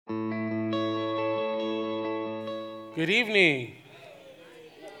Good evening.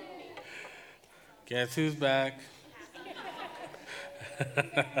 Guess who's back?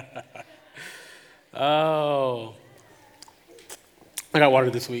 Oh, I got water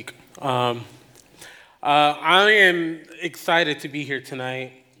this week. I am excited to be here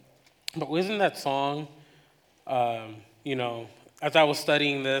tonight. But wasn't that song, um, you know, as I was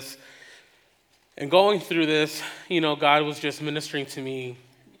studying this and going through this, God was just ministering to me,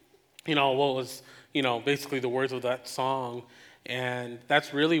 what was, basically the words of that song. And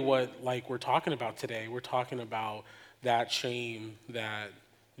that's really what, like, we're talking about today. We're talking about that shame that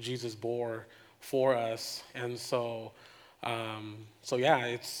Jesus bore for us. And so yeah,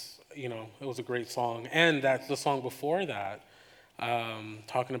 it was a great song. And that's the song before that,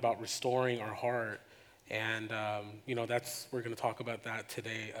 talking about restoring our heart. And, we're going to talk about that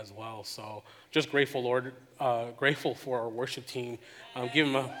today as well. So just grateful, Lord, grateful for our worship team. Give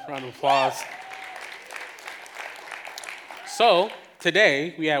them a round of applause. So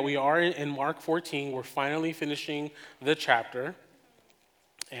today, we are in Mark 14. We're finally finishing the chapter.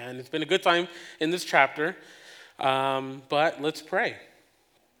 And it's been a good time in this chapter. But let's pray.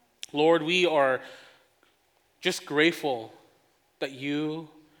 Lord, we are just grateful that you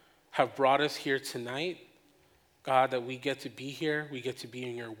have brought us here tonight. God, that we get to be here. We get to be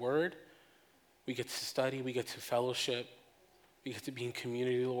in your word. We get to study. We get to fellowship. We get to be in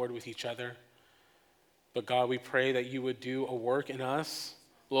community, Lord, with each other. But God, we pray that you would do a work in us.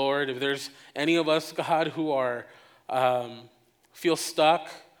 Lord, if there's any of us, God, who are feel stuck,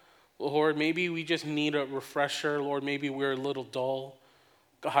 Lord, maybe we just need a refresher. Lord, maybe we're a little dull.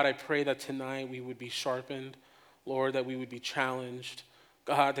 God, I pray that tonight we would be sharpened. Lord, that we would be challenged.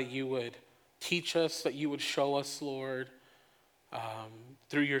 God, that you would teach us, that you would show us, Lord,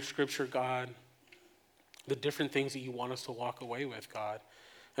 through your scripture, God, the different things that you want us to walk away with, God.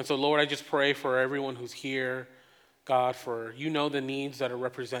 And so, Lord, I just pray for everyone who's here, God, for you know the needs that are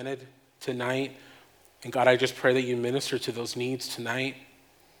represented tonight. And God, I just pray that you minister to those needs tonight.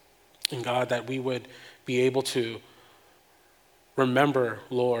 And God, that we would be able to remember,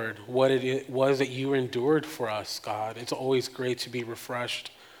 Lord, what it was that you endured for us, God. It's always great to be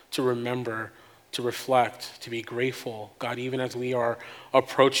refreshed, to remember, to reflect, to be grateful. God, even as we are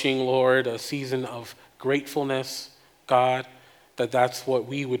approaching, Lord, a season of gratefulness, God, that's what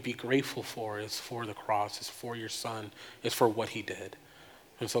we would be grateful for, is for the cross, is for your son, is for what he did.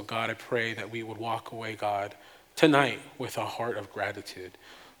 And so, God, I pray that we would walk away, God, tonight with a heart of gratitude.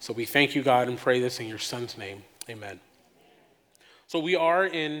 So we thank you, God, and pray this in your son's name. Amen. So we are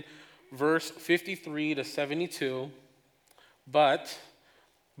in verse 53 to 72, but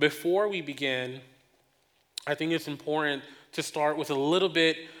before we begin, I think it's important to start with a little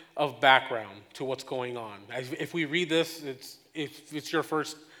bit of background to what's going on. If we read this, if it's your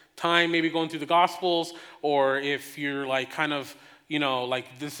first time maybe going through the Gospels, or if you're like kind of,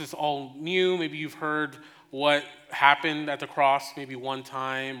 like this is all new, maybe you've heard what happened at the cross maybe one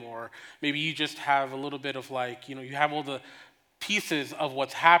time, or maybe you just have a little bit of like, you have all the pieces of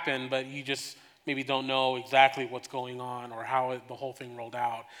what's happened, but you just maybe don't know exactly what's going on or how the whole thing rolled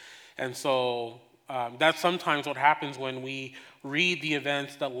out. And so that's sometimes what happens when we read the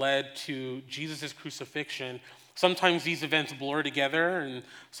events that led to Jesus' crucifixion. Sometimes these events blur together, and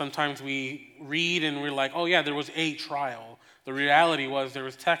sometimes we read and we're like, oh yeah, there was a trial. The reality was there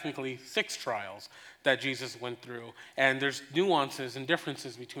was technically 6 trials that Jesus went through, and there's nuances and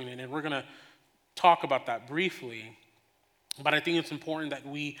differences between it, and we're going to talk about that briefly. But I think it's important that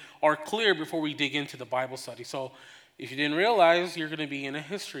we are clear before we dig into the Bible study. So if you didn't realize, you're going to be in a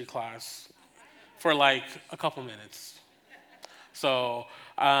history class for like a couple minutes. So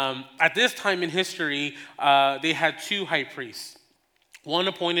at this time in history, they had 2 high priests, one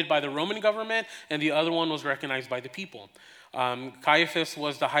appointed by the Roman government and the other one was recognized by the people. Caiaphas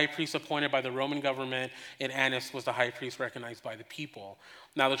was the high priest appointed by the Roman government, and Annas was the high priest recognized by the people.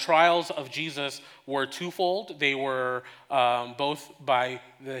 Now, the trials of Jesus were twofold. They were both by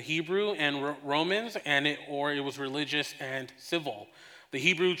the Hebrew and Romans, it was religious and civil. The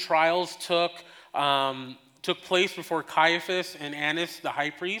Hebrew trials took place before Caiaphas and Annas, the high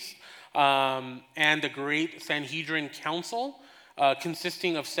priest, and the great Sanhedrin council,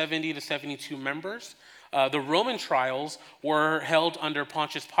 consisting of 70 to 72 members. The Roman trials were held under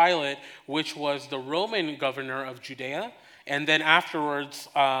Pontius Pilate, which was the Roman governor of Judea, and then afterwards,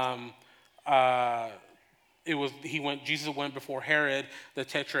 Jesus went before Herod, the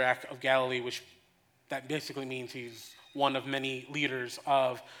Tetrarch of Galilee, which that basically means he's one of many leaders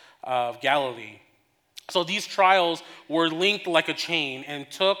of Galilee. So these trials were linked like a chain and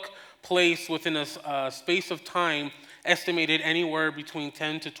took place within a space of time estimated anywhere between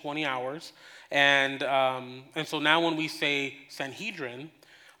 10 to 20 hours. And so now when we say Sanhedrin,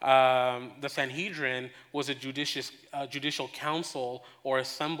 the Sanhedrin was a judicial council or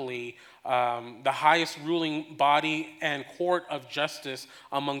assembly, the highest ruling body and court of justice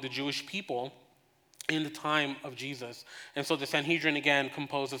among the Jewish people in the time of Jesus. And so the Sanhedrin, again,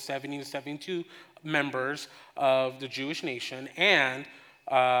 composed of 70 to 72 members of the Jewish nation, and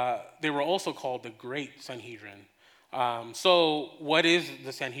they were also called the Great Sanhedrin. So what is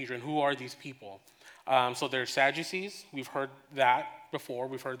the Sanhedrin? Who are these people? So there's Sadducees. We've heard that before.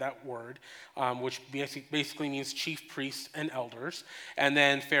 We've heard that word, which basically means chief priests and elders, and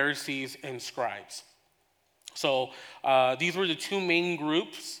then Pharisees and scribes. So these were the two main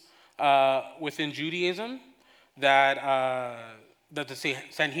groups within Judaism that the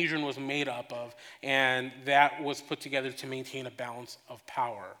Sanhedrin was made up of, and that was put together to maintain a balance of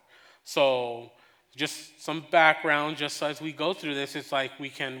power. So just some background, just as we go through this, it's like we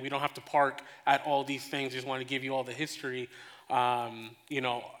don't have to park at all these things. Just want to give you all the history,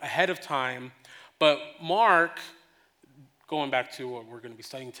 ahead of time. But Mark, going back to what we're going to be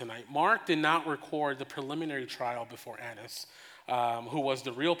studying tonight, Mark did not record the preliminary trial before Annas, who was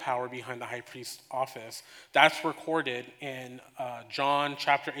the real power behind the high priest's office. That's recorded in John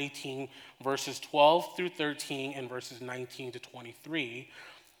chapter 18, verses 12 through 13, and verses 19 to 23.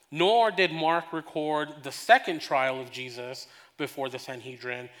 Nor did Mark record the second trial of Jesus before the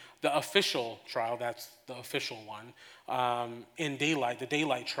Sanhedrin, the official trial, that's the official one, in daylight, the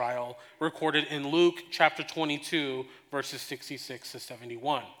daylight trial, recorded in Luke chapter 22, verses 66 to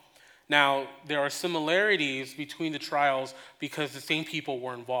 71. Now, there are similarities between the trials because the same people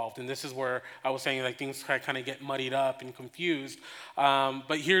were involved. And this is where I was saying like things kind of get muddied up and confused.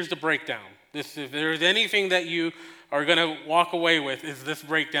 But here's the breakdown. If there's anything that you are going to walk away with, is this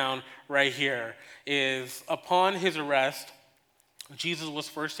breakdown right here. Is upon his arrest, Jesus was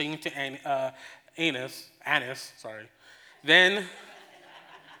first taken to Annas,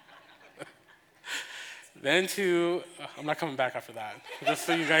 then to, I'm not coming back after that, just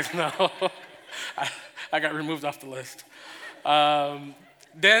so you guys know. I got removed off the list.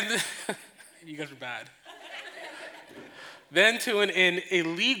 Then, you guys are bad. Then to an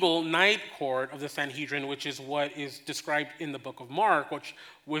illegal night court of the Sanhedrin, which is what is described in the book of Mark, which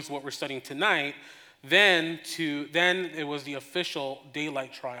was what we're studying tonight. Then it was the official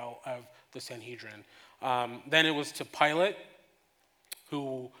daylight trial of the Sanhedrin. Then it was to Pilate,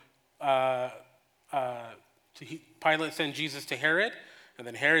 who Pilate sent Jesus to Herod, and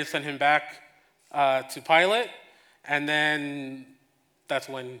then Herod sent him back to Pilate, and then that's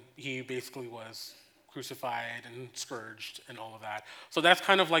when he basically was crucified and scourged and all of that. So that's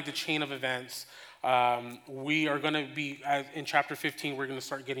kind of like the chain of events. We are going to be, in chapter 15, we're going to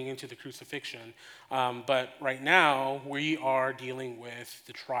start getting into the crucifixion. But right now, we are dealing with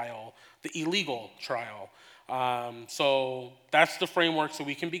the trial, the illegal trial. So that's the framework so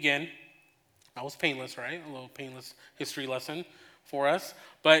we can begin. That was painless, right? A little painless history lesson for us.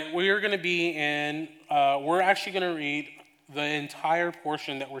 But we are going to be we're actually going to read the entire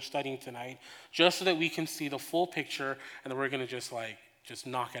portion that we're studying tonight, just so that we can see the full picture, and then we're going to just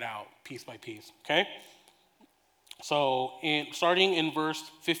knock it out piece by piece, okay? So starting in verse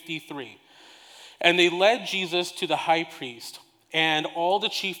 53. And they led Jesus to the high priest, and all the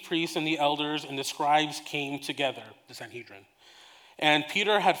chief priests and the elders and the scribes came together, the Sanhedrin. And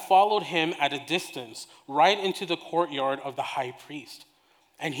Peter had followed him at a distance, right into the courtyard of the high priest.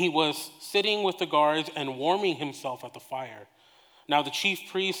 And he was sitting with the guards and warming himself at the fire. Now the chief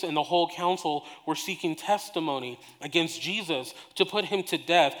priests and the whole council were seeking testimony against Jesus to put him to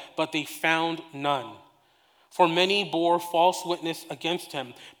death, but they found none. For many bore false witness against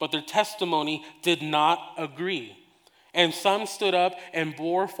him, but their testimony did not agree. And some stood up and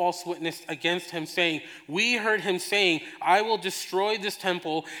bore false witness against him, saying, "We heard him saying, 'I will destroy this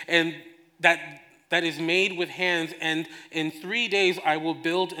temple and that is made with hands, and in 3 days I will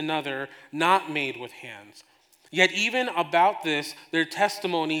build another not made with hands.' Yet even about this, their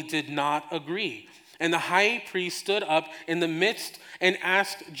testimony did not agree. And the high priest stood up in the midst and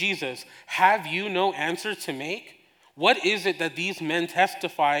asked Jesus, 'Have you no answer to make? What is it that these men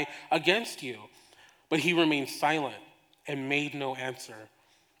testify against you?' But he remained silent and made no answer.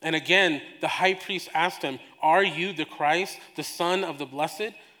 And again, the high priest asked him, 'Are you the Christ, the Son of the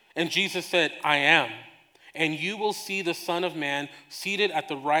Blessed?' And Jesus said, 'I am. And you will see the Son of Man seated at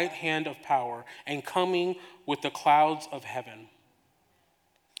the right hand of power and coming with the clouds of heaven.'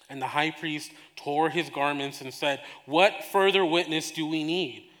 And the high priest tore his garments and said, 'What further witness do we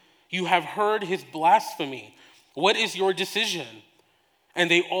need? You have heard his blasphemy. What is your decision?'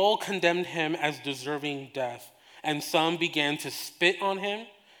 And they all condemned him as deserving death. And some began to spit on him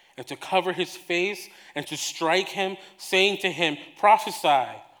and to cover his face and to strike him, saying to him, "Prophesy."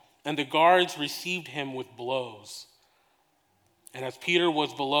 And the guards received him with blows. And as Peter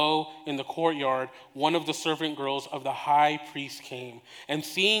was below in the courtyard, one of the servant girls of the high priest came. And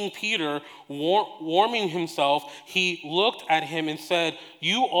seeing Peter warming himself, he looked at him and said,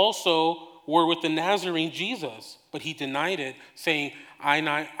 "You also were with the Nazarene Jesus." But he denied it, saying,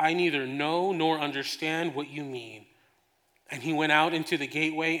 I neither know nor understand what you mean." And he went out into the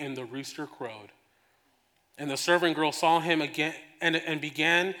gateway, and the rooster crowed. And the servant girl saw him again and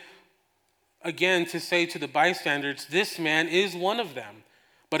began again to say to the bystanders, "This man is one of them."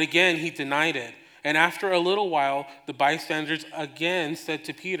 But again he denied it. And after a little while, the bystanders again said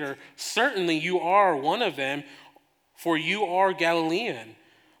to Peter, "Certainly you are one of them, for you are Galilean."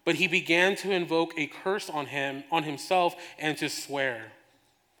 But he began to invoke a curse on himself, and to swear,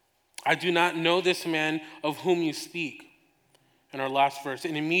 "I do not know this man of whom you speak." In our last verse,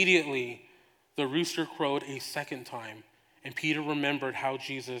 and immediately the rooster crowed a second time, and Peter remembered how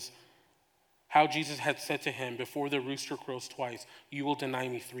Jesus had said to him, "Before the rooster crows twice, you will deny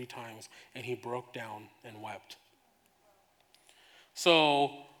me 3 times." And he broke down and wept.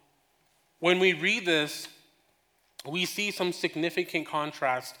 So when we read this, we see some significant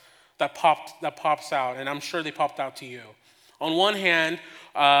contrast that pops out, and I'm sure they popped out to you. On one hand,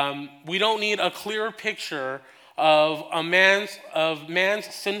 we don't need a clearer picture of man's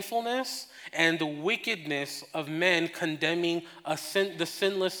sinfulness and the wickedness of men condemning the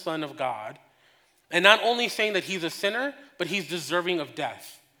sinless Son of God. And not only saying that he's a sinner, but he's deserving of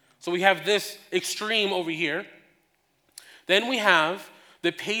death. So we have this extreme over here. Then we have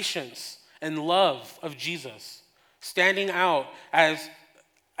the patience and love of Jesus standing out as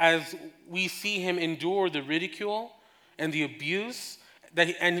we see him endure the ridicule and the abuse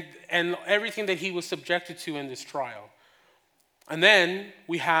and everything that he was subjected to in this trial. And then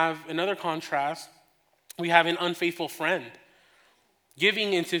we have another contrast. We have an unfaithful friend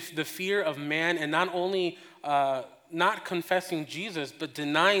giving into the fear of man, and not only not confessing Jesus, but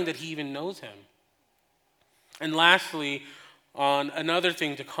denying that he even knows him. And lastly, on another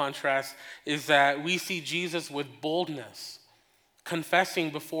thing to contrast is that we see Jesus with boldness, confessing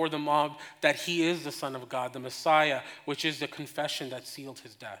before the mob that he is the Son of God, the Messiah, which is the confession that sealed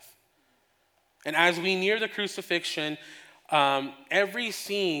his death. And as we near the crucifixion, every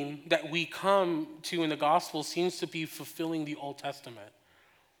scene that we come to in the gospel seems to be fulfilling the Old Testament.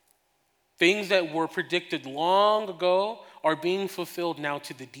 Things that were predicted long ago are being fulfilled now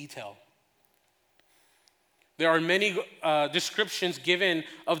to the detail. There are many descriptions given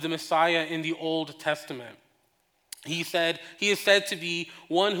of the Messiah in the Old Testament. He is said to be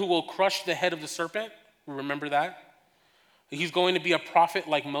one who will crush the head of the serpent. Remember that? He's going to be a prophet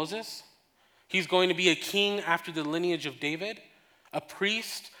like Moses. He's going to be a king after the lineage of David, a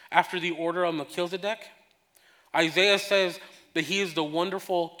priest after the order of Melchizedek. Isaiah says that he is the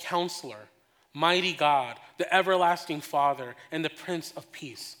wonderful counselor, mighty God, the everlasting Father, and the Prince of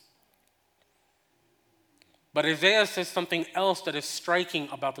Peace. But Isaiah says something else that is striking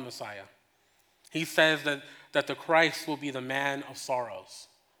about the Messiah. He says that the Christ will be the man of sorrows.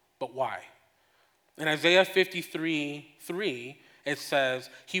 But why? In Isaiah 53:3, it says,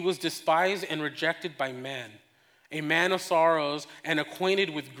 "He was despised and rejected by men, a man of sorrows and acquainted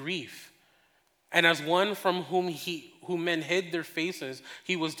with grief. And as one from whom men hid their faces,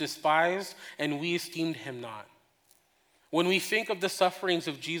 he was despised, and we esteemed him not." When we think of the sufferings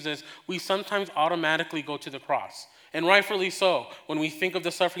of Jesus, we sometimes automatically go to the cross. And rightfully so. When we think of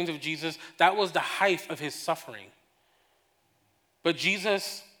the sufferings of Jesus, that was the height of his suffering. But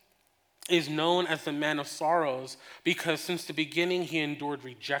Jesus is known as the man of sorrows because since the beginning he endured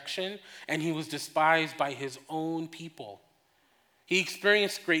rejection and he was despised by his own people. He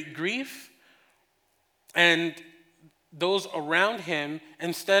experienced great grief, and those around him,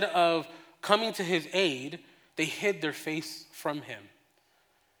 instead of coming to his aid, they hid their face from him.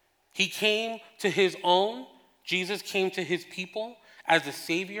 He came to his own. Jesus came to his people as a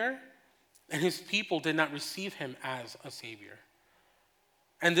savior, and his people did not receive him as a savior.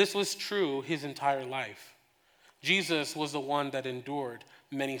 And this was true his entire life. Jesus was the one that endured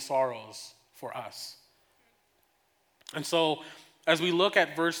many sorrows for us. And so, as we look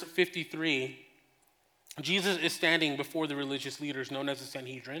at verse 53, Jesus is standing before the religious leaders known as the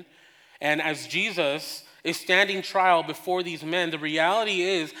Sanhedrin. And as Jesus is standing trial before these men, the reality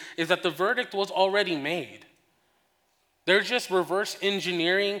is that the verdict was already made. They're just reverse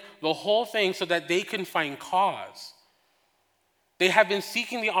engineering the whole thing so that they can find cause. They have been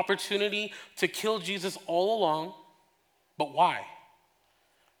seeking the opportunity to kill Jesus all along, but why?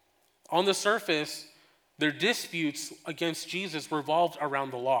 On the surface, their disputes against Jesus revolved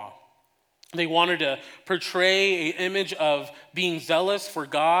around the law. They wanted to portray an image of being zealous for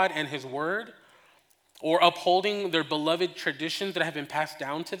God and his word, or upholding their beloved traditions that have been passed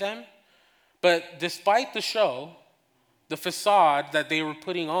down to them. But despite the show, the facade that they were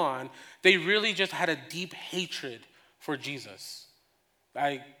putting on, they really just had a deep hatred for Jesus.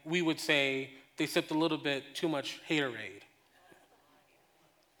 We would say they sipped a little bit too much haterade.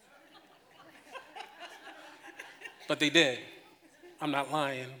 But they did. I'm not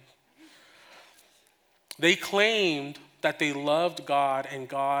lying. They claimed that they loved God and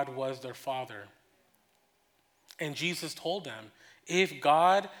God was their Father. And Jesus told them, if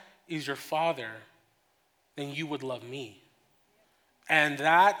God is your Father, then you would love me. And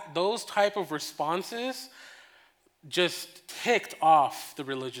those type of responses just ticked off the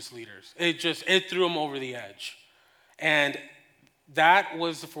religious leaders. It threw them over the edge. And that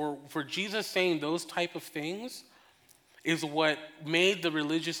was for Jesus saying those type of things is what made the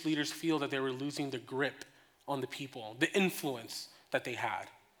religious leaders feel that they were losing the grip on the people, the influence that they had.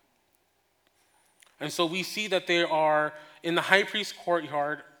 And so we see that they are in the high priest's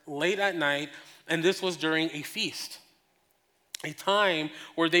courtyard late at night, and this was during a feast, a time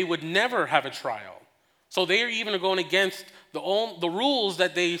where they would never have a trial. So they are even going against the rules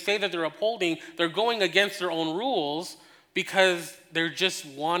that they say that they're upholding. They're going against their own rules because they're just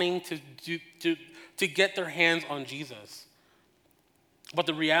wanting to get their hands on Jesus. But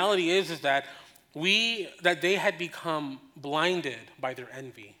the reality is that they had become blinded by their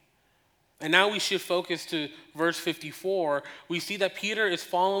envy. And now we should focus to verse 54. We see that Peter is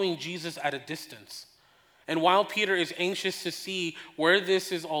following Jesus at a distance. And while Peter is anxious to see where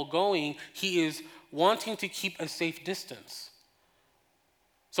this is all going, he is wanting to keep a safe distance.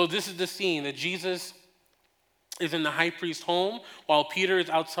 So this is the scene that Jesus is in the high priest's home while Peter is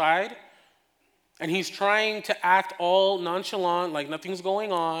outside. And he's trying to act all nonchalant, like nothing's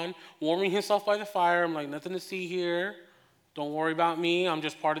going on, warming himself by the fire. I'm like, nothing to see here. Don't worry about me. I'm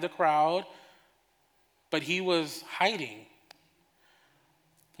just part of the crowd. But he was hiding.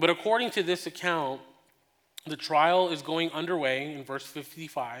 But according to this account, the trial is going underway in verse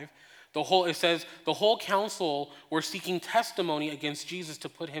 55. It says, the whole council were seeking testimony against Jesus to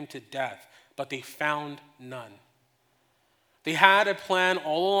put him to death, but they found none. They had a plan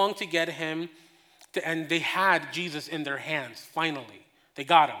all along to get him, and they had Jesus in their hands, finally. They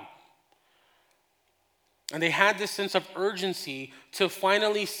got him. And they had this sense of urgency to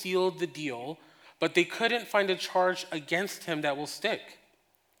finally seal the deal, but they couldn't find a charge against him that will stick.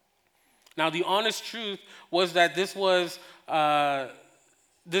 Now, the honest truth was that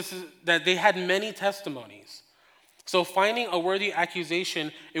that they had many testimonies. So finding a worthy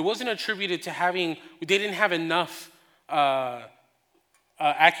accusation, it wasn't attributed to they didn't have enough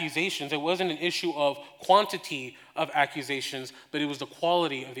accusations. It wasn't an issue of quantity of accusations, but it was the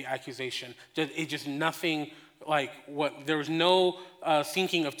quality of the accusation. There was no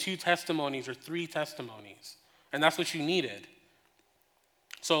sinking of 2 testimonies or 3 testimonies. And that's what you needed.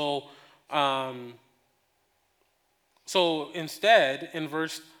 So instead, in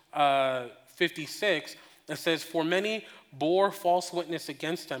verse 56, it says, for many bore false witness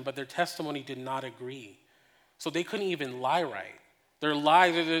against them, but their testimony did not agree. So they couldn't even lie right. Their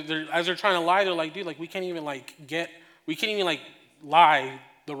lies, as they're trying to lie, they're like, dude, we can't even lie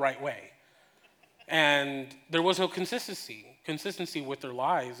the right way. And there was no consistency with their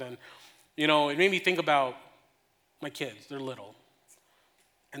lies. And, it made me think about my kids. They're little.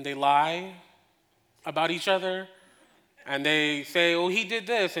 And they lie about each other. And they say, oh, he did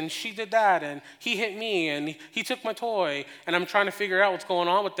this and she did that and he hit me and he took my toy. And I'm trying to figure out what's going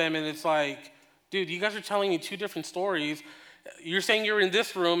on with them. And it's like, dude, you guys are telling me 2 different stories. You're saying you're in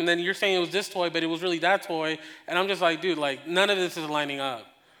this room and then you're saying it was this toy, but it was really that toy. And I'm just like, dude, none of this is lining up.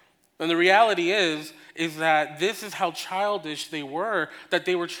 And the reality is that this is how childish they were, that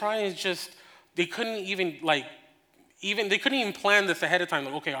they were trying to they couldn't even they couldn't even plan this ahead of time.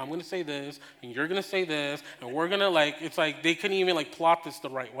 Like, okay, I'm going to say this, and you're going to say this, and we're going to it's like they couldn't even plot this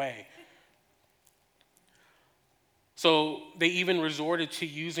the right way. So they even resorted to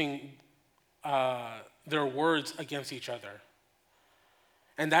using their words against each other.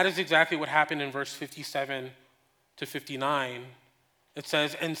 And that is exactly what happened in verse 57 to 59. It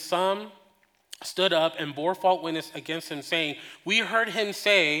says, and some stood up and bore false witness against him, saying, we heard him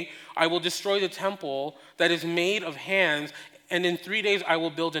say, I will destroy the temple that is made of hands, and in 3 days I will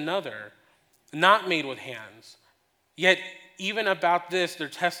build another, not made with hands. Yet even about this, their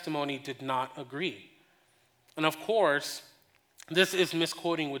testimony did not agree. And of course, this is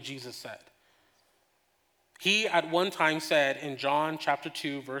misquoting what Jesus said. He at one time said in John chapter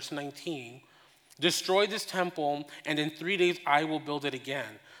 2, verse 19, Destroy this temple, and in 3 days I will build it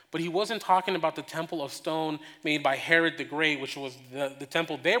again. But he wasn't talking about the temple of stone made by Herod the Great, which was the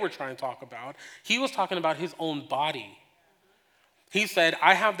temple they were trying to talk about. He was talking about his own body. He said,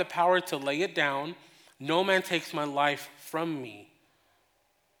 I have the power to lay it down. No man takes my life from me.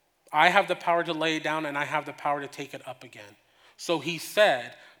 I have the power to lay it down, and I have the power to take it up again. So he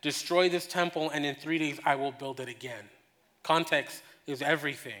said, destroy this temple, and in 3 days I will build it again. Context is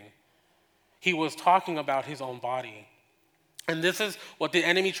everything. He was talking about his own body. And this is what the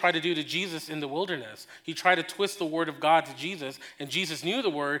enemy tried to do to Jesus in the wilderness. He tried to twist the word of God to Jesus, and Jesus knew the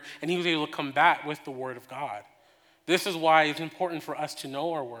word, and he was able to combat with the word of God. This is why it's important for us to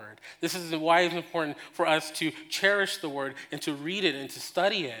know our word. This is why it's important for us to cherish the word and to read it and to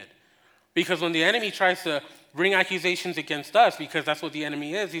study it. Because when the enemy tries to bring accusations against us, because that's what the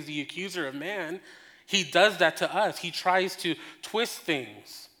enemy is, he's the accuser of man, he does that to us. He tries to twist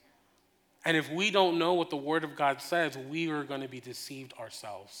things. And if we don't know what the word of God says, we are going to be deceived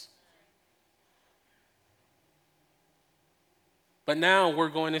ourselves. But now we're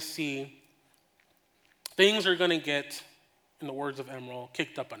going to see things are going to get, in the words of Emerald,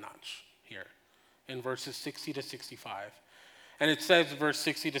 kicked up a notch here in verses 60 to 65. And it says, verse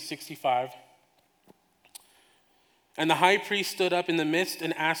 60 to 65, and the high priest stood up in the midst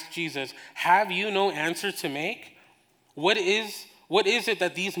and asked Jesus, have you no answer to make? What is it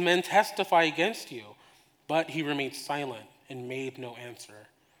that these men testify against you? But he remained silent and made no answer.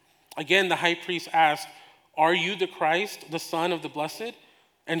 Again, the high priest asked, are you the Christ, the Son of the Blessed?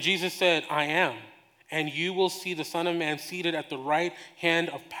 And Jesus said, I am. And you will see the Son of Man seated at the right hand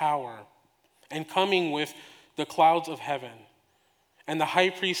of power and coming with the clouds of heaven. And the high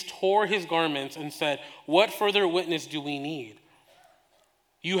priest tore his garments and said, what further witness do we need?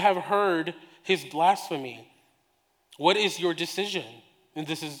 You have heard his blasphemy. What is your decision? And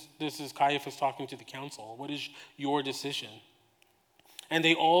this is Caiaphas talking to the council. What is your decision? And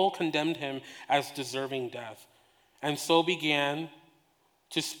they all condemned him as deserving death. And so began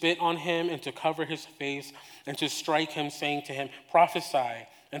to spit on him and to cover his face and to strike him, saying to him, prophesy.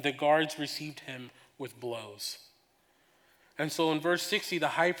 And the guards received him with blows. And so in verse 60, the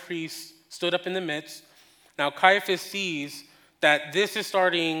high priest stood up in the midst. Now Caiaphas sees that this is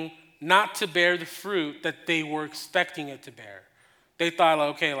starting not to bear the fruit that they were expecting it to bear. They thought,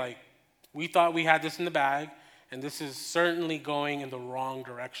 okay, we thought we had this in the bag, and this is certainly going in the wrong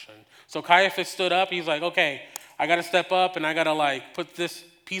direction. So Caiaphas stood up. He's like, okay, I got to step up, and I got to put this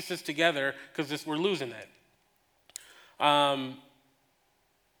pieces together because we're losing it.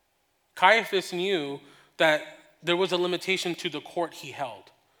 Caiaphas knew that there was a limitation to the court he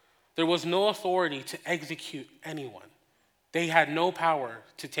held. There was no authority to execute anyone. They had no power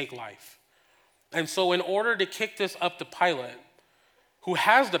to take life. And so in order to kick this up to Pilate, who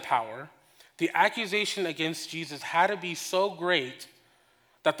has the power, the accusation against Jesus had to be so great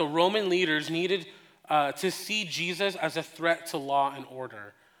that the Roman leaders needed to see Jesus as a threat to law and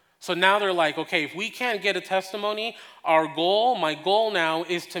order. So now they're like, okay, if we can't get a testimony, my goal now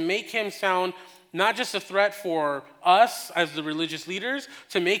is to make him sound not just a threat for us as the religious leaders,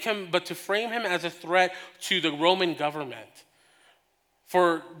 but to frame him as a threat to the Roman government.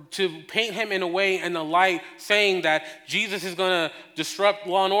 To paint him in a way in the light saying that Jesus is going to disrupt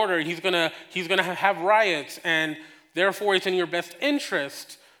law and order, he's going to have riots, and therefore it's in your best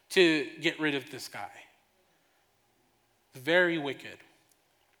interest to get rid of this guy. Very wicked.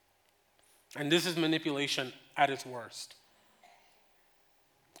 And this is manipulation at its worst.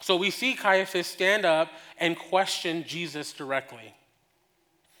 So we see Caiaphas stand up and question Jesus directly.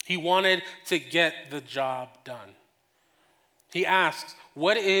 He wanted to get the job done. He asks,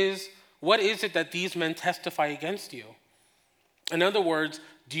 what is it that these men testify against you? In other words,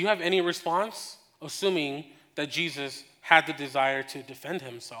 do you have any response? Assuming that Jesus had the desire to defend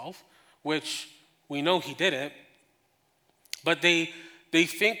himself, which we know he didn't. But they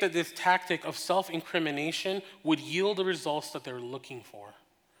think that this tactic of self-incrimination would yield the results that they're looking for.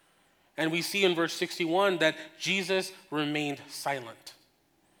 And we see in verse 61 that Jesus remained silent.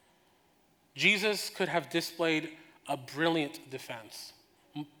 Jesus could have displayed a brilliant defense.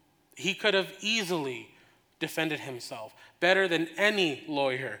 He could have easily defended himself better than any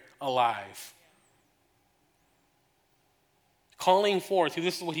lawyer alive. Calling forth,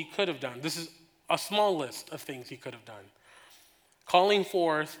 this is what he could have done. This is a small list of things he could have done. Calling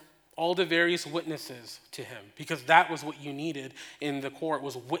forth all the various witnesses to him, because that was what you needed in the court,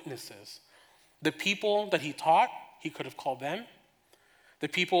 was witnesses. The people that he taught, he could have called them. The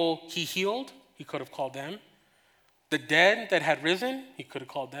people he healed, he could have called them. The dead that had risen, he could have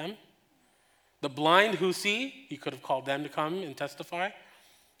called them. The blind who see, he could have called them to come and testify.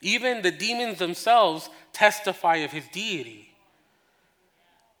 Even the demons themselves testify of his deity.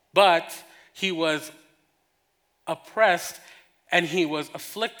 But he was oppressed and he was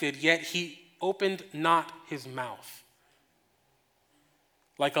afflicted, yet he opened not his mouth.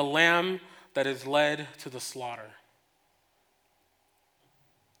 Like a lamb that is led to the slaughter.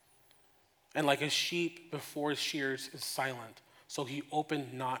 And like a sheep before shears is silent, so he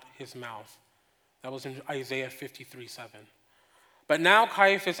opened not his mouth. That was in Isaiah 53:7. But now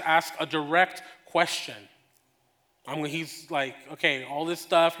Caiaphas asks a direct question. He's like, okay, all this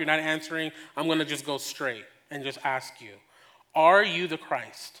stuff you're not answering, I'm going to just go straight and just ask you, are you the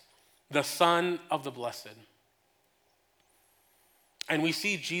Christ, the Son of the Blessed? And we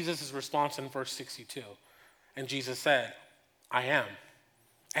see Jesus' response in verse 62. And Jesus said, I am.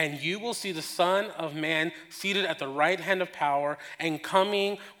 And you will see the Son of Man seated at the right hand of power and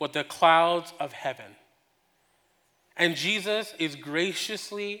coming with the clouds of heaven. And Jesus is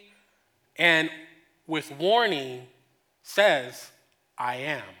graciously and with warning says, I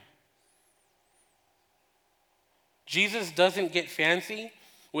am. Jesus doesn't get fancy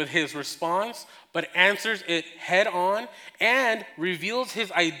with his response, but answers it head on and reveals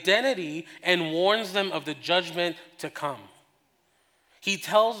his identity and warns them of the judgment to come. He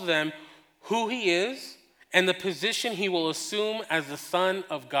tells them who he is and the position he will assume as the Son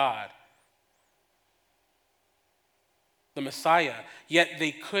of God, the Messiah, yet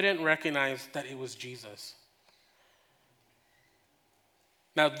they couldn't recognize that it was Jesus.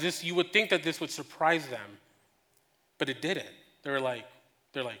 Now, you would think that this would surprise them, but it didn't. They're like,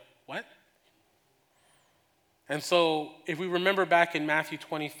 what? And so, if we remember back in Matthew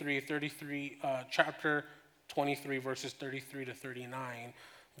 33, chapter 23, verses 33 to 39,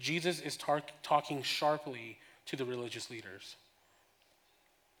 Jesus is talking sharply to the religious leaders.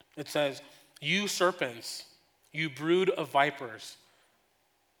 It says, you serpents, you brood of vipers,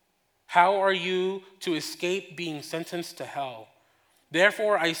 how are you to escape being sentenced to hell?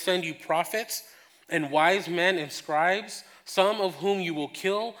 Therefore I send you prophets and wise men and scribes, some of whom you will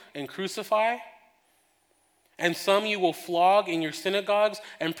kill and crucify, and some you will flog in your synagogues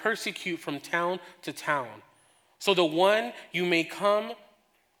and persecute from town to town, so that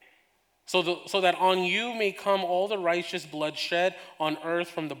on you may come all the righteous blood shed on earth,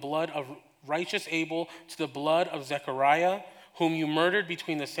 from the blood of righteous Abel to the blood of Zechariah, whom you murdered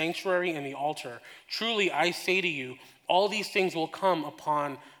between the sanctuary and the altar. Truly I say to you, all these things will come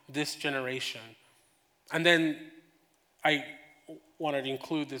upon this generation. And then I wanted to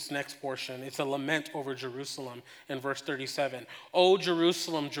include this next portion. It's a lament over Jerusalem in verse 37. O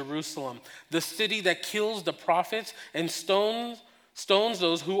Jerusalem, Jerusalem, the city that kills the prophets and stones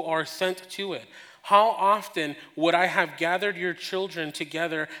those who are sent to it. How often would I have gathered your children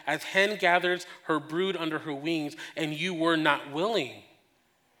together as hen gathers her brood under her wings, and you were not willing?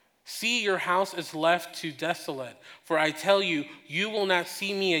 See, your house is left to desolate. For I tell you, you will not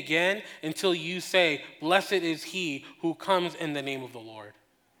see me again until you say, blessed is he who comes in the name of the Lord.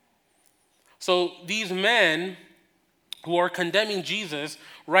 So these men who are condemning Jesus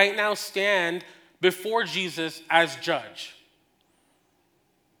right now stand before Jesus as judge.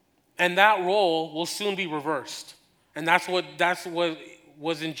 And that role will soon be reversed. And that's what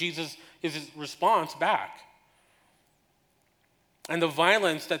was in Jesus' his response back. And the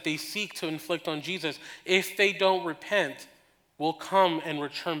violence that they seek to inflict on Jesus, if they don't repent, will come and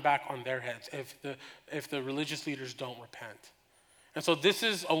return back on their heads if the religious leaders don't repent. And so this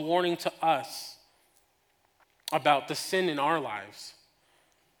is a warning to us about the sin in our lives,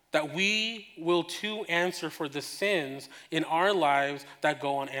 that we will too answer for the sins in our lives that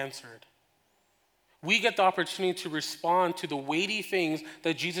go unanswered. We get the opportunity to respond to the weighty things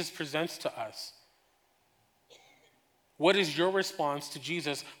that Jesus presents to us. What is your response to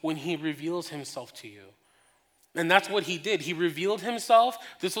Jesus when he reveals himself to you? And that's what he did. He revealed himself.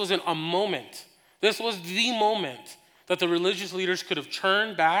 This wasn't a moment. This was the moment that the religious leaders could have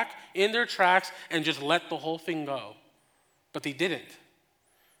turned back in their tracks and just let the whole thing go. But they didn't.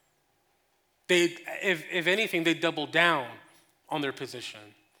 If anything, they doubled down on their position.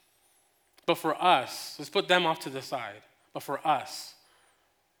 But for us, let's put them off to the side. But for us,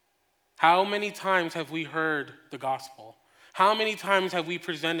 how many times have we heard the gospel? How many times have we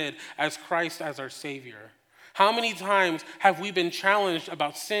presented as Christ as our Savior? How many times have we been challenged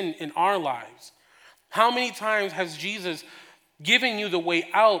about sin in our lives? How many times has Jesus given you the way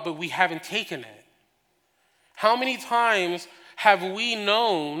out, but we haven't taken it? How many times have we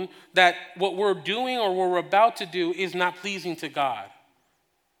known that what we're doing or what we're about to do is not pleasing to God?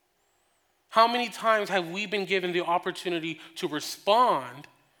 How many times have we been given the opportunity to respond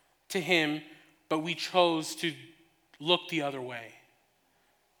to him, but we chose to look the other way?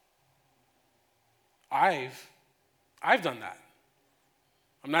 I've done that.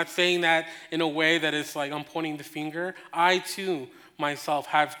 I'm not saying that in a way that it's like I'm pointing the finger. I too, myself,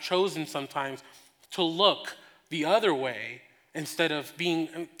 have chosen sometimes to look the other way instead of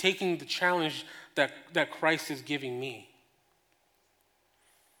taking the challenge that Christ is giving me.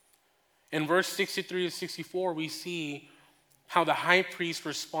 In verse 63 to 64, we see how the high priest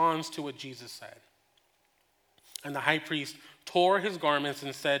responds to what Jesus said. And the high priest tore his garments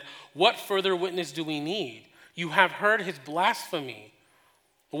and said, "What further witness do we need? You have heard his blasphemy.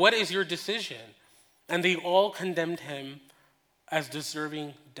 What is your decision?" And they all condemned him as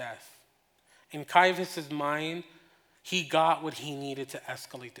deserving death. In Caiaphas' mind, he got what he needed to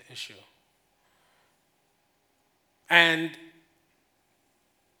escalate the issue. And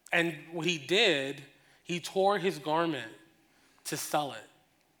what he did, he tore his garment to sell it.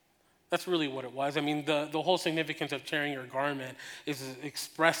 That's really what it was. I mean, the whole significance of tearing your garment is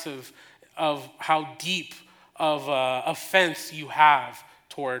expressive of how deep of offense you have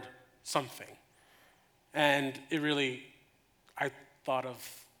toward something. And it really, I thought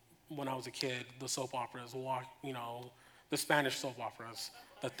of when I was a kid, the soap operas, the Spanish soap operas,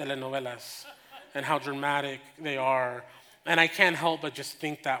 the telenovelas, and how dramatic they are. And I can't help but just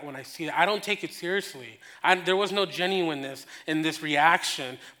think that when I see it. I don't take it seriously. There was no genuineness in this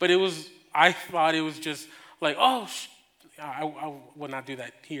reaction, but I thought it was just like, I would not do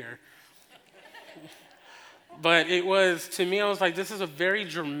that here. But it was, to me, I was like, this is a very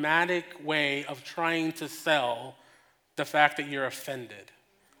dramatic way of trying to sell the fact that you're offended.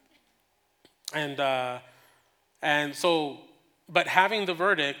 And so, but having the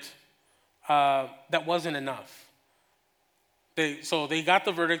verdict, that wasn't enough. So they got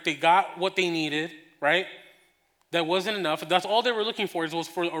the verdict, they got what they needed, right? That wasn't enough. That's all they were looking for, was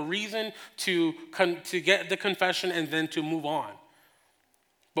for a reason to get the confession and then to move on.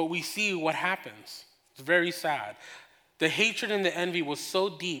 But we see what happens. It's very sad. The hatred and the envy was so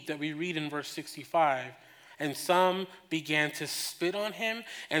deep that we read in verse 65, and some began to spit on him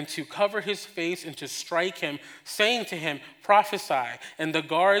and to cover his face and to strike him, saying to him, "Prophesy." And the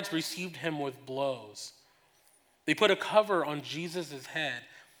guards received him with blows. They put a cover on Jesus' head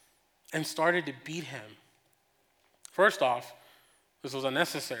and started to beat him. First off, this was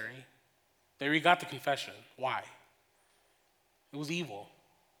unnecessary. They already got the confession. Why? It was evil.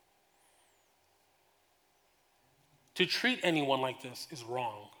 To treat anyone like this is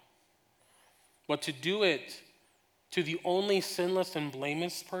wrong. But to do it to the only sinless and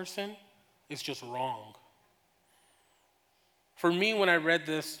blameless person is just wrong. For me, when I read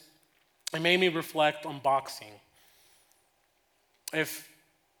this, it made me reflect on boxing. If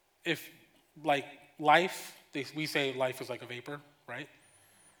like life, we say life is like a vapor, right?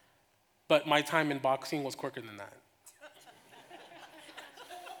 But my time in boxing was quicker than that.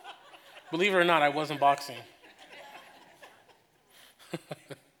 Believe it or not, I wasn't boxing.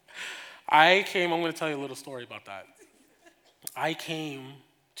 I'm going to tell you a little story about that. I came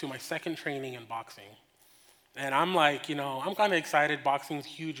to my second training in boxing. And I'm like, I'm kind of excited. Boxing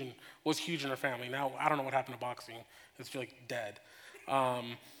was huge in our family. Now, I don't know what happened to boxing. It's like dead.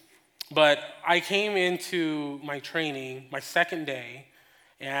 But I came into my training, my second day,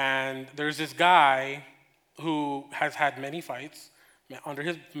 and there's this guy who has had many fights under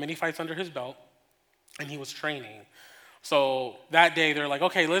his belt, and he was training. So that day, they're like,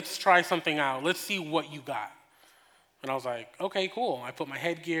 okay, let's try something out. Let's see what you got. And I was like, okay, cool. I put my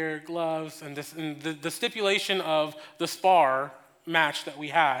headgear, gloves, and the stipulation of the spar match that we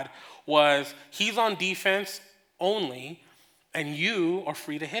had was he's on defense only, and you are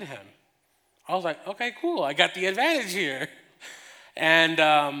free to hit him. I was like, okay, cool. I got the advantage here. And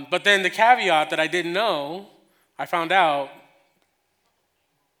but then the caveat that I didn't know, I found out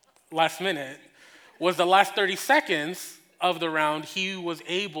last minute, was the last 30 seconds of the round, he was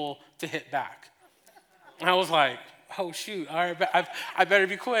able to hit back. And I was like, oh, shoot, all right, I better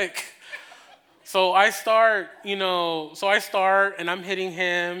be quick. So I start, and I'm hitting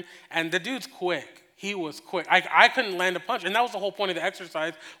him, and the dude's quick. He was quick. I couldn't land a punch, and that was the whole point of the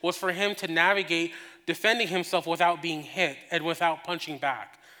exercise, was for him to navigate defending himself without being hit and without punching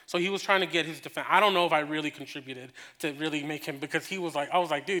back. So he was trying to get his defense. I don't know if I really contributed to really make him, because I was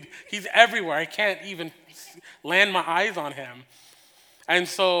like, dude, he's everywhere. I can't even land my eyes on him. And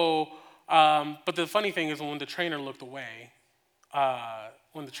so, but the funny thing is when the trainer looked away,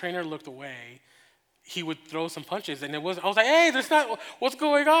 he would throw some punches, and I was like, hey, that's not what's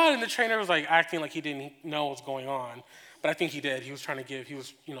going on. And the trainer was like acting like he didn't know what's going on, but I think he did. He was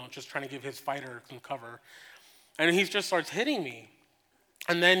just trying to give his fighter some cover, and he just starts hitting me,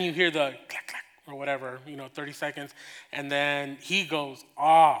 and then you hear the clack clack or whatever, 30 seconds, and then he goes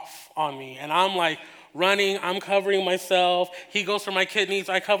off on me, and I'm like running. I'm covering myself. He goes for my kidneys.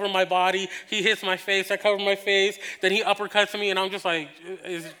 I cover my body. He hits my face. I cover my face. Then he uppercuts me, and I'm just like,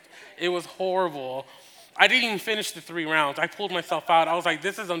 it was horrible. I didn't even finish the 3 rounds. I pulled myself out. I was like,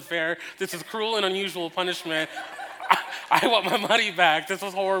 this is unfair. This is cruel and unusual punishment. I want my money back. This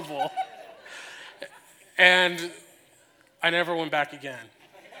was horrible. And I never went back again.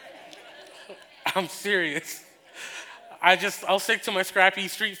 I'm serious. I'll stick to my scrappy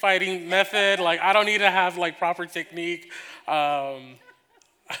street fighting method. Like, I don't need to have like proper technique.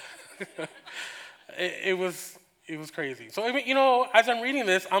 It was crazy. So, I mean, as I'm reading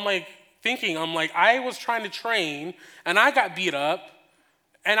this, I'm like, I was trying to train and I got beat up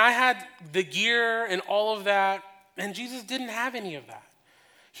and I had the gear and all of that, and Jesus didn't have any of that.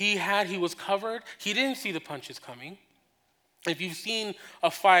 He was covered. He didn't see the punches coming. If you've seen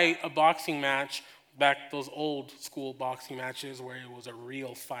a boxing match, back those old school boxing matches where it was a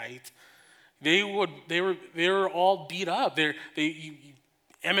real fight, they were all beat up.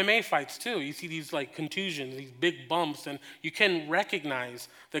 MMA fights too. You see these like contusions, these big bumps, and you can recognize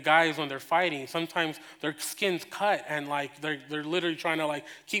the guys when they're fighting. Sometimes their skin's cut, and like they're literally trying to like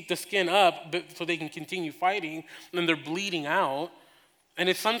keep the skin up so they can continue fighting, and they're bleeding out. And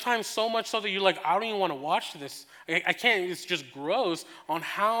it's sometimes so much so that you're like, I don't even want to watch this. I can't. It's just gross on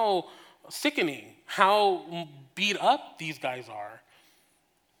how sickening, how beat up these guys are.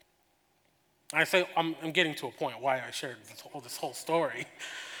 I say I'm getting to a point why I shared this whole story.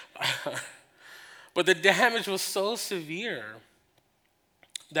 But the damage was so severe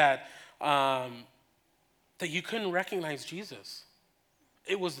that you couldn't recognize Jesus.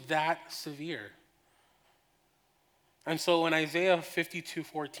 It was that severe. And so in Isaiah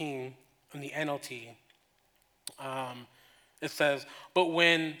 52:14 in the NLT, it says, but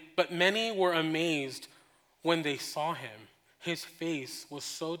many were amazed when they saw him. His face was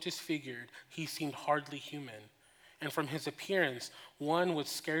so disfigured, he seemed hardly human. And from his appearance, one would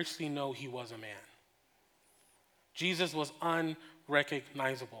scarcely know he was a man. Jesus was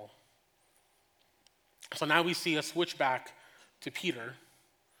unrecognizable. So now we see a switch back to Peter.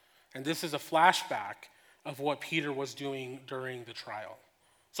 And this is a flashback of what Peter was doing during the trial.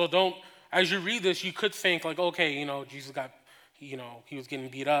 So as you read this, you could think like, okay, Jesus he was getting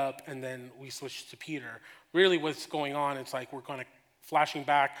beat up, and then we switched to Peter. Really what's going on, it's like we're kind of flashing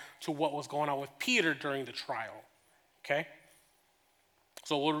back to what was going on with Peter during the trial, okay?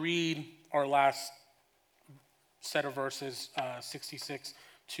 So we'll read our last set of verses, 66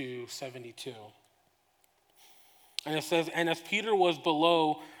 to 72. And it says, and as Peter was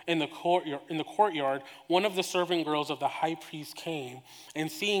below in the courtyard, one of the servant girls of the high priest came, and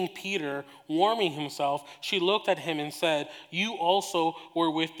seeing Peter warming himself, she looked at him and said, you also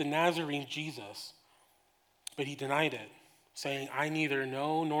were with the Nazarene Jesus. But he denied it, saying, I neither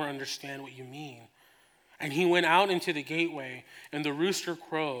know nor understand what you mean. And he went out into the gateway, and the rooster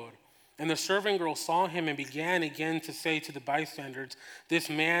crowed. And the servant girl saw him and began again to say to the bystanders, this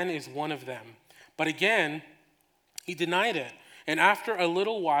man is one of them. But again, he denied it. And after a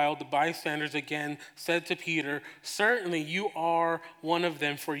little while, the bystanders again said to Peter, certainly you are one of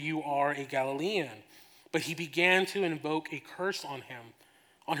them, for you are a Galilean. But he began to invoke a curse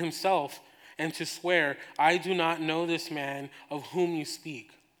on himself, and to swear, I do not know this man of whom you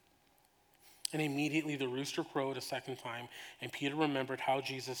speak. And immediately the rooster crowed a second time, and Peter remembered how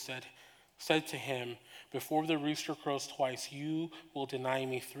Jesus said to him, before the rooster crows twice, you will deny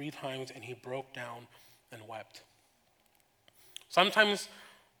me 3 times, and he broke down and wept. Sometimes,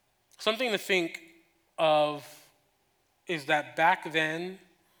 something to think of is that back then,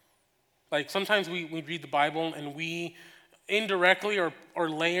 like sometimes we read the Bible and we indirectly are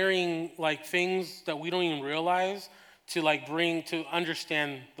layering like things that we don't even realize to like bring to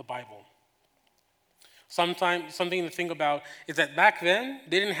understand the Bible. Sometimes something to think about is that back then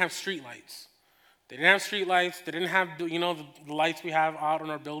they didn't have street lights. They didn't have street lights. They didn't have, the lights we have out on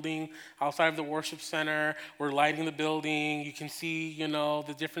our building outside of the worship center. We're lighting the building. You can see,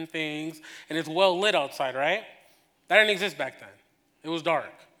 the different things. And it's well lit outside, right? That didn't exist back then. It was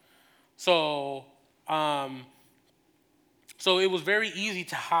dark. So it was very easy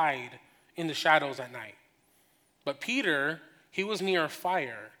to hide in the shadows at night. But Peter, he was near a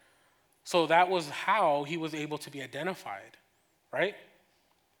fire. So that was how he was able to be identified, right?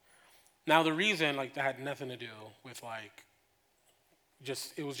 Now the reason, that had nothing to do with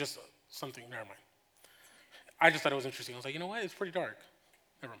it was just something, never mind. I just thought it was interesting. I was like, you know what, it's pretty dark.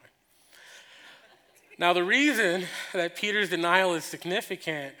 Never mind. Now the reason that Peter's denial is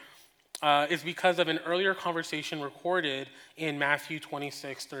significant is because of an earlier conversation recorded in Matthew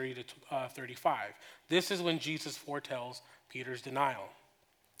 26, 30 to 35. This is when Jesus foretells Peter's denial.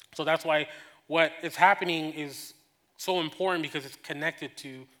 So that's why what is happening is so important because it's connected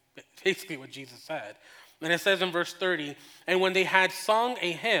to basically what Jesus said. And it says in verse 30, and when they had sung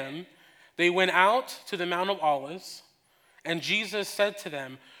a hymn, they went out to the Mount of Olives, and Jesus said to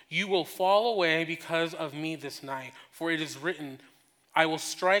them, you will fall away because of me this night, for it is written, I will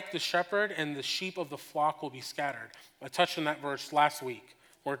strike the shepherd, and the sheep of the flock will be scattered. I touched on that verse last week.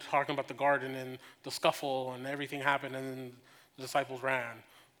 We're talking about the garden and the scuffle and everything happened, and then the disciples ran.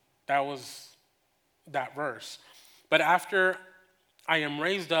 That was that verse. But after I am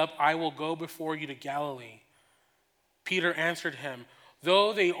raised up, I will go before you to Galilee. Peter answered him,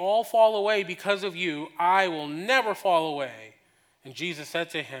 though they all fall away because of you, I will never fall away. And Jesus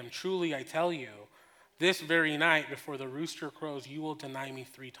said to him, truly I tell you, this very night before the rooster crows, you will deny me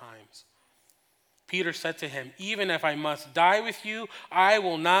 3 times. Peter said to him, even if I must die with you, I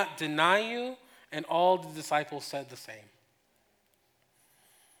will not deny you. And all the disciples said the same.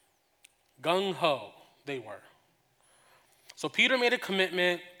 Gung-ho they were. So Peter made a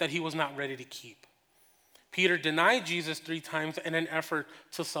commitment that he was not ready to keep. Peter denied Jesus 3 times in an effort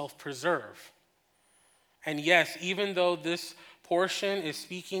to self-preserve. And yes, even though this portion is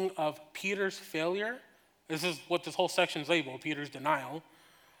speaking of Peter's failure, this is what this whole section is labeled, Peter's denial,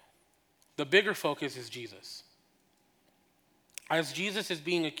 the bigger focus is Jesus. As Jesus is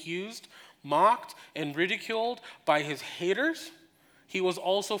being accused, mocked, and ridiculed by his haters, he was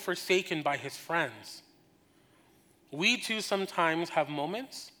also forsaken by his friends. We too sometimes have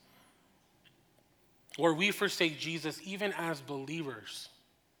moments where we forsake Jesus even as believers.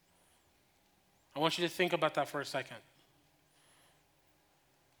 I want you to think about that for a second.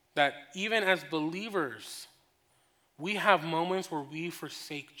 That even as believers, we have moments where we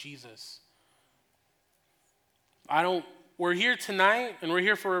forsake Jesus. We're here tonight and we're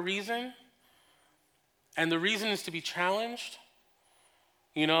here for a reason. And the reason is to be challenged.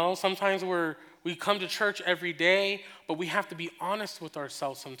 You know, sometimes we come to church every day, but we have to be honest with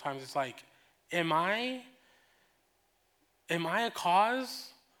ourselves sometimes. It's like, am I a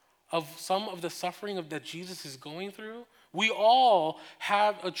cause of some of the suffering that Jesus is going through? We all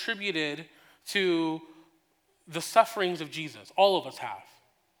have attributed to the sufferings of Jesus. All of us have.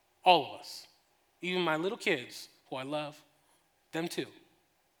 All of us. Even my little kids, who I love, them too.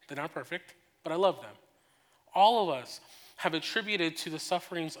 They're not perfect, but I love them. All of us have attributed to the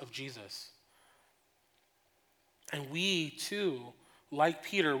sufferings of Jesus. And we too, like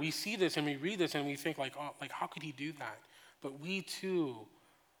Peter, we see this and we read this and we think like, oh, like how could he do that? But we too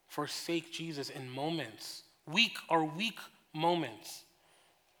forsake Jesus in moments, weak moments.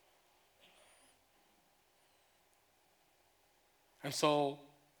 And so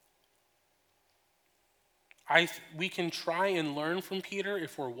we can try and learn from Peter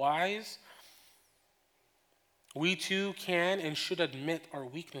if we're wise. We too can and should admit our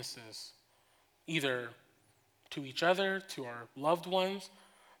weaknesses, either to each other, to our loved ones,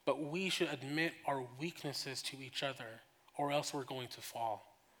 but we should admit our weaknesses to each other, or else we're going to fall.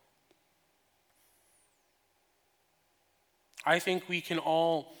 I think we can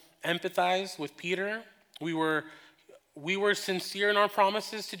all empathize with Peter. We were sincere in our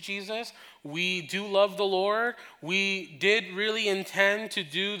promises to Jesus. We do love the Lord. We did really intend to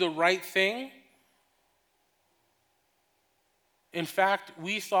do the right thing. In fact,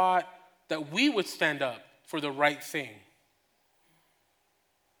 we thought that we would stand up for the right thing.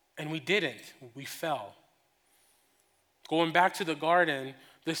 And we didn't. We fell. Going back to the garden,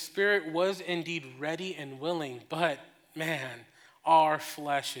 the Spirit was indeed ready and willing, but man, our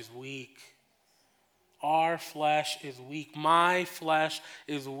flesh is weak. Our flesh is weak. My flesh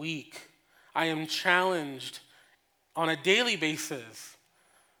is weak. I am challenged on a daily basis.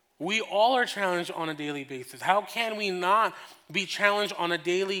 We all are challenged on a daily basis. How can we not be challenged on a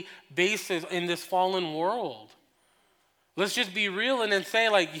daily basis in this fallen world? Let's just be real and then say,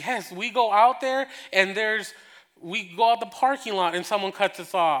 like, yes, we go out there and we go out the parking lot and someone cuts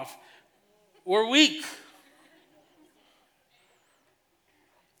us off. We're weak.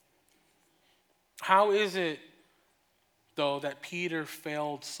 How is it, though, that Peter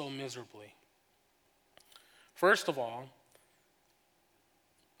failed so miserably? First of all,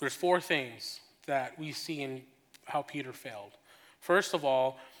 there's 4 things that we see in how Peter failed. First of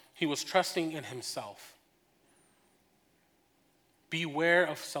all, he was trusting in himself. Beware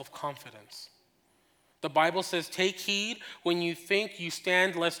of self-confidence. The Bible says, take heed when you think you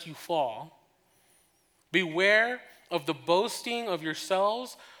stand lest you fall. Beware of the boasting of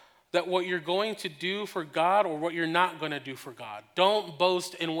yourselves that what you're going to do for God or what you're not going to do for God. Don't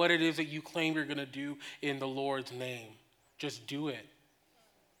boast in what it is that you claim you're going to do in the Lord's name. Just do it.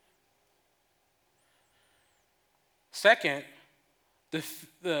 Second,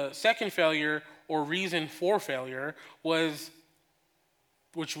 The second failure or reason for failure was,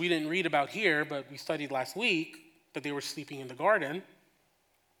 which we didn't read about here, but we studied last week, that they were sleeping in the garden.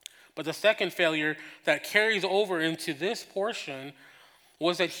 But the second failure that carries over into this portion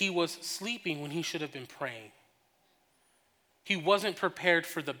was that he was sleeping when he should have been praying. He wasn't prepared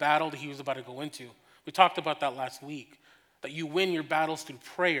for the battle that he was about to go into. We talked about that last week, that you win your battles through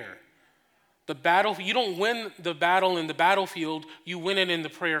prayer. You don't win the battle in the battlefield, you win it in the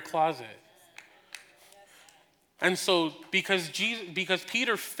prayer closet. And so because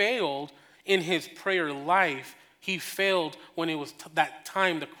Peter failed in his prayer life, he failed when it was that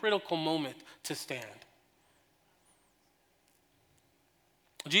time, the critical moment to stand.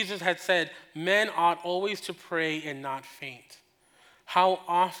 Jesus had said, men ought always to pray and not faint. How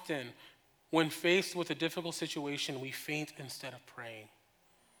often, when faced with a difficult situation, we faint instead of praying?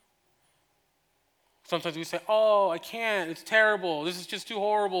 Sometimes we say, oh, I can't, it's terrible, this is just too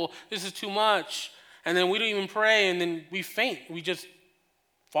horrible, this is too much. And then we don't even pray, and then we faint. We just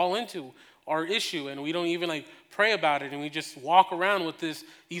fall into our issue, and we don't even pray about it, and we just walk around with these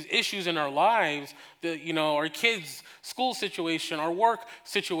issues in our lives, our kids' school situation, our work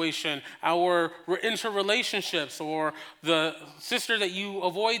situation, our interrelationships, or the sister that you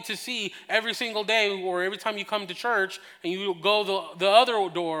avoid to see every single day, or every time you come to church, and you go the other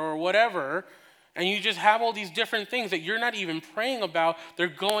door, or whatever. And you just have all these different things that you're not even praying about. They're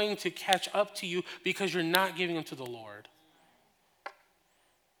going to catch up to you because you're not giving them to the Lord.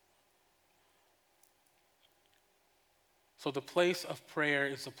 So the place of prayer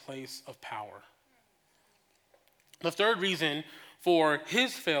is a place of power. The third reason for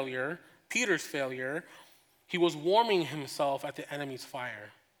his failure, Peter's failure, he was warming himself at the enemy's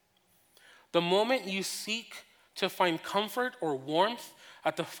fire. The moment you seek to find comfort or warmth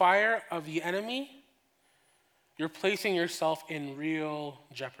at the fire of the enemy, you're placing yourself in real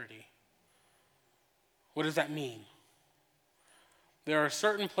jeopardy. What does that mean? There are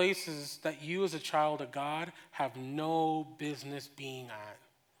certain places that you as a child of God have no business being at.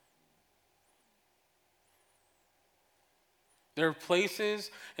 There are places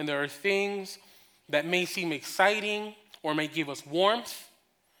and there are things that may seem exciting or may give us warmth,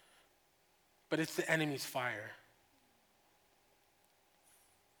 but it's the enemy's fire.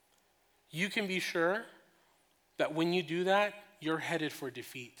 You can be sure that when you do that, you're headed for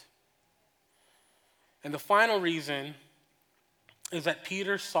defeat. And the final reason is that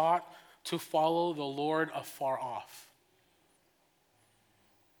Peter sought to follow the Lord afar off.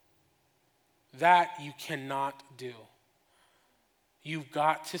 That you cannot do. You've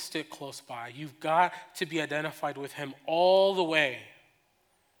got to stick close by. You've got to be identified with him all the way.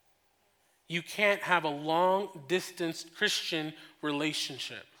 You can't have a long-distance Christian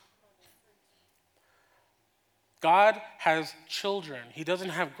relationship. God has children. He doesn't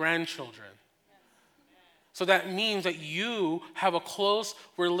have grandchildren. So that means that you have a close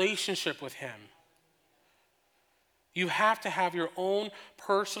relationship with him. You have to have your own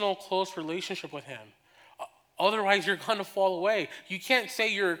personal close relationship with him. Otherwise, you're going to fall away. You can't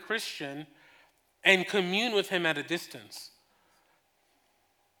say you're a Christian and commune with him at a distance.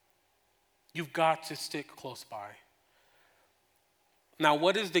 You've got to stick close by. Now,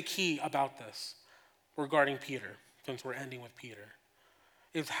 what is the key about this regarding Peter, since we're ending with Peter,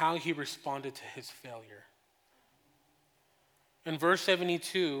 is how he responded to his failure. In verse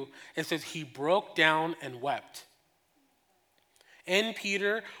 72, it says, he broke down and wept. In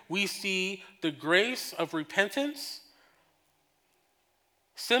Peter, we see the grace of repentance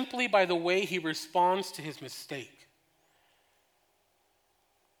simply by the way he responds to his mistake.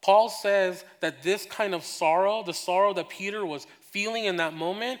 Paul says that this kind of sorrow, the sorrow that Peter was feeling in that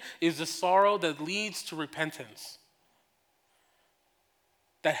moment, is the sorrow that leads to repentance,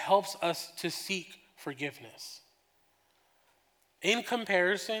 that helps us to seek forgiveness. In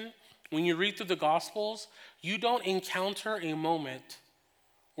comparison, when you read through the Gospels, you don't encounter a moment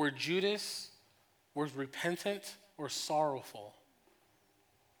where Judas was repentant or sorrowful.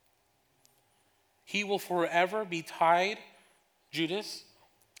 He will forever be tied, Judas,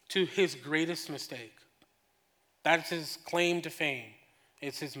 to his greatest mistake. That's his claim to fame.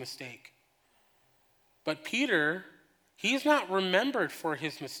 It's his mistake. But Peter, he's not remembered for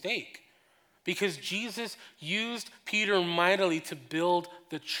his mistake because Jesus used Peter mightily to build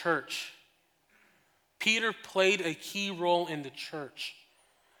the church. Peter played a key role in the church.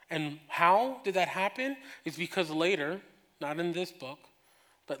 And how did that happen? It's because later, not in this book,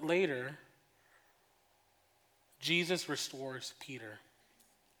 but later, Jesus restores Peter.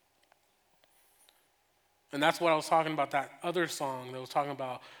 And that's what I was talking about, that other song that was talking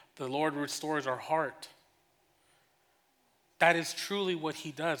about the Lord restores our heart. That is truly what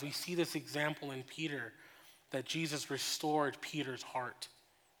he does. We see this example in Peter, that Jesus restored Peter's heart.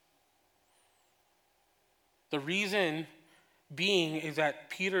 The reason being is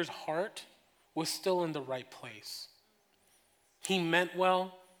that Peter's heart was still in the right place. He meant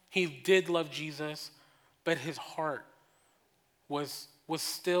well, he did love Jesus, but his heart was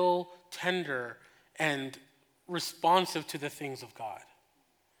still tender and responsive to the things of God.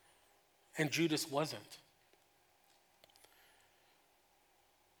 And Judas wasn't.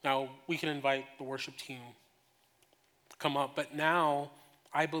 Now, we can invite the worship team to come up, but now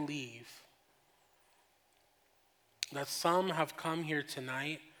I believe that some have come here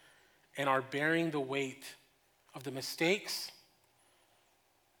tonight and are bearing the weight of the mistakes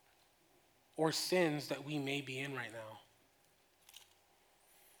or sins that we may be in right now.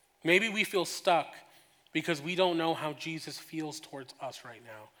 Maybe we feel stuck because we don't know how Jesus feels towards us right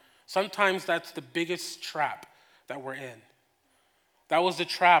now. Sometimes that's the biggest trap that we're in. That was the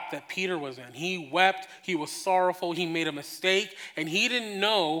trap that Peter was in. He wept, he was sorrowful, he made a mistake, and he didn't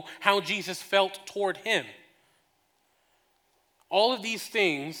know how Jesus felt toward him. All of these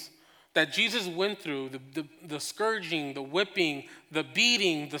things that Jesus went through, the scourging, the whipping, the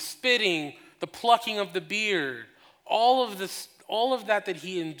beating, the spitting, the plucking of the beard, all of that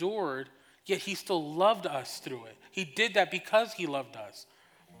he endured, yet he still loved us through it. He did that because he loved us.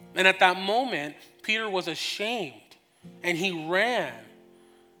 And at that moment, Peter was ashamed, and he ran,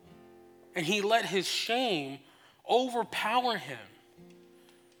 and he let his shame overpower him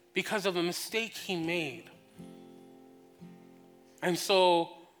because of a mistake he made. And so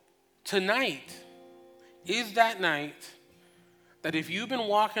tonight is that night that if you've been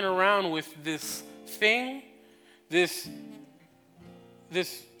walking around with this thing, this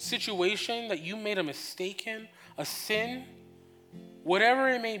situation that you made a mistake in, a sin, whatever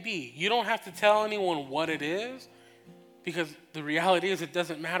it may be, you don't have to tell anyone what it is, because the reality is it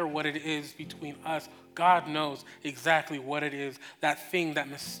doesn't matter what it is between us. God knows exactly what it is, that thing, that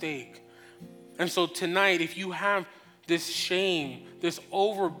mistake. And so tonight, if you have this shame, this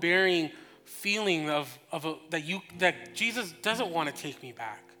overbearing feeling that Jesus doesn't want to take me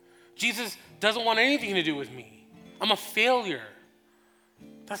back. Jesus doesn't want anything to do with me. I'm a failure.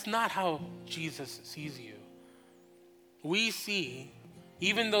 That's not how Jesus sees you. We see,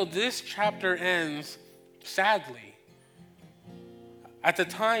 even though this chapter ends sadly, at the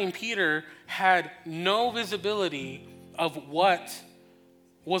time Peter had no visibility of what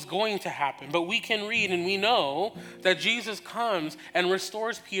was going to happen. But we can read and we know that Jesus comes and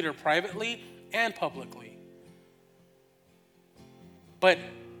restores Peter privately and publicly. But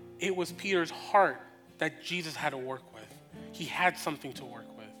it was Peter's heart that Jesus had to work with. He had something to work with.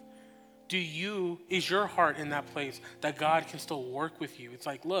 Is your heart in that place that God can still work with you? It's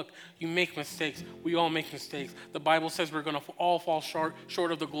like, look, you make mistakes. We all make mistakes. The Bible says we're going to all fall short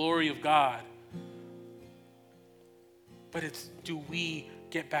of the glory of God. But do we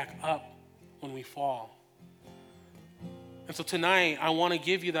get back up when we fall? And so tonight, I want to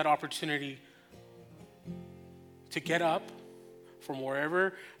give you that opportunity to get up from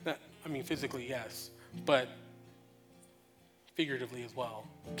wherever, physically, yes, but figuratively as well.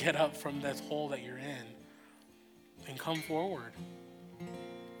 Get up from this hole that you're in and come forward.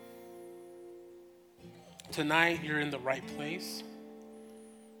 Tonight, you're in the right place.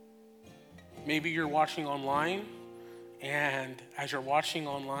 Maybe you're watching online, and as you're watching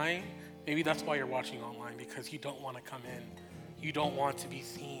online, maybe that's why you're watching online, because you don't want to come in. You don't want to be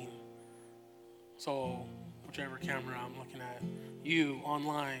seen. So, whichever camera I'm looking at, you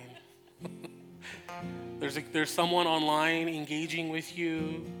online. There's someone online engaging with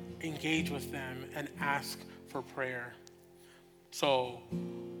you. Engage with them and ask for prayer. So,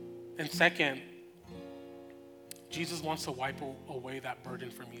 and second, Jesus wants to wipe away that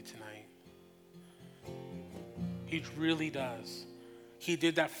burden from you tonight. He really does. He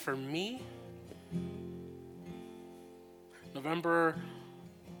did that for me. November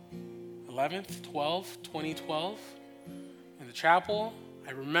 11th, 2012, in the chapel.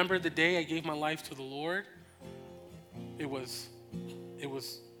 I remember the day I gave my life to the Lord. It was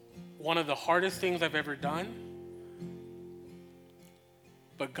one of the hardest things I've ever done.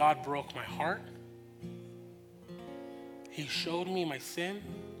 But God broke my heart. He showed me my sin.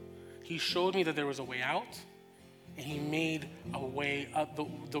 He showed me that there was a way out. And he made a way up,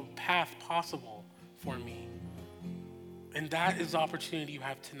 the path possible for me. And that is the opportunity you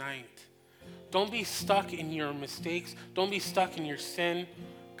have tonight. Don't be stuck in your mistakes. Don't be stuck in your sin.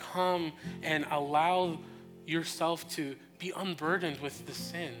 Come and allow yourself to be unburdened with the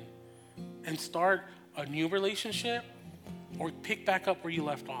sin and start a new relationship or pick back up where you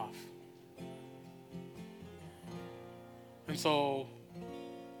left off. And so,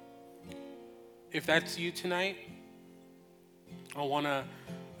 if that's you tonight, I want to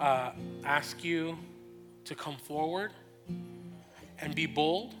ask you to come forward and be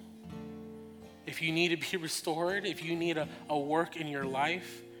bold. If you need to be restored, if you need a work in your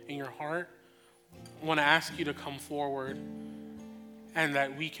life, in your heart, I want to ask you to come forward and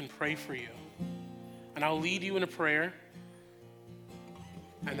that we can pray for you. And I'll lead you in a prayer,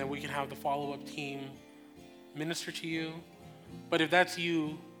 and then we can have the follow-up team minister to you. But if that's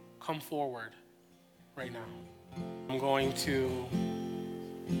you, come forward right now. I'm going to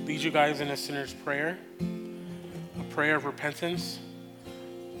lead you guys in a sinner's prayer, a prayer of repentance.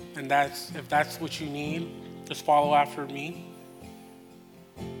 And if that's what you need, just follow after me.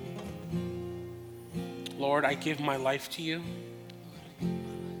 Lord, I give my life to you.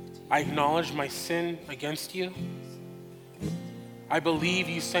 I acknowledge my sin against you. I believe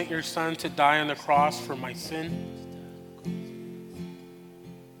you sent your son to die on the cross for my sin.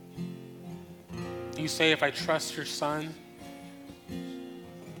 You say if I trust your son,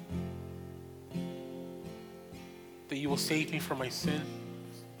 that you will save me from my sin.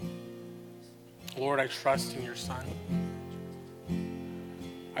 Lord, I trust in your son.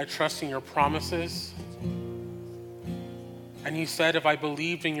 I trust in your promises. And you said if I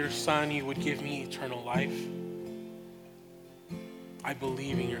believed in your son, you would give me eternal life. I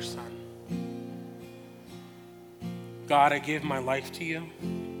believe in your son. God, I give my life to you.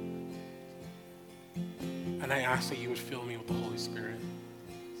 And I ask that you would fill me with the Holy Spirit.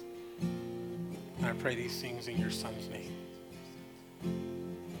 And I pray these things in your son's name.